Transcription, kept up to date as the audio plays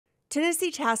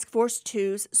Tennessee Task Force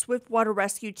 2's Swift Water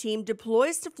Rescue Team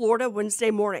deploys to Florida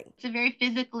Wednesday morning. It's a very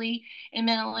physically and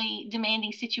mentally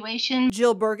demanding situation.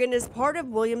 Jill BURGIN is part of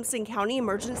Williamson County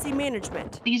Emergency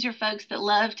Management. These are folks that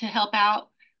love to help out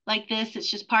like this.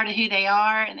 It's just part of who they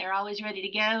are, and they're always ready to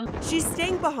go. She's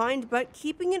staying behind but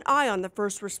keeping an eye on the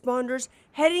first responders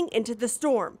heading into the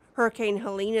storm. Hurricane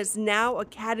Helene is now a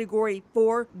Category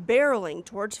 4 barreling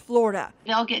towards Florida.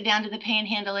 They'll get down to the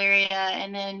Panhandle area,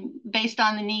 and then based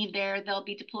on the need there, they'll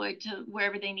be deployed to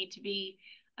wherever they need to be.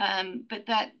 But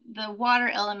the water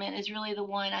element is really the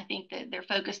one I think that they're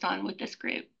focused on with this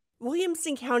group.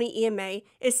 Williamson County EMA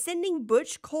is sending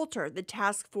Butch Coulter, the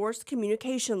task force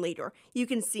communication leader. You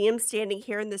can see him standing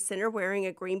here in the center wearing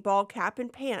a green ball cap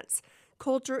and pants.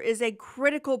 Coulter is a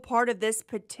critical part of this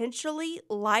potentially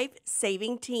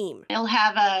life-saving team. It'll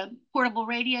have a portable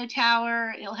radio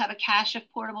tower. It'll have a cache of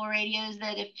portable radios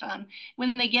that if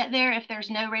when they get there, if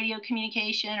there's no radio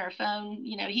communication or phone,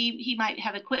 he might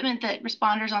have equipment that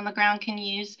responders on the ground can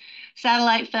use,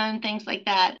 satellite phone, things like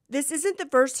that. This isn't the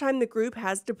first time the group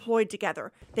has deployed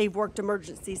together. They've worked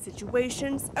emergency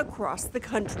situations across the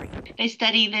country. They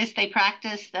study this, they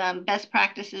practice best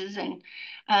practices and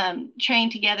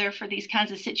train together for these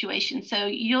kinds of situations. So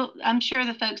I'm sure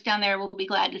the folks down there will be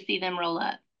glad to see them roll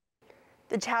up.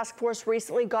 The task force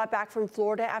recently got back from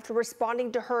Florida after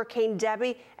responding to Hurricane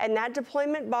Debbie, and that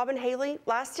deployment, Bob and Haley,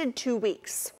 lasted 2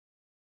 weeks.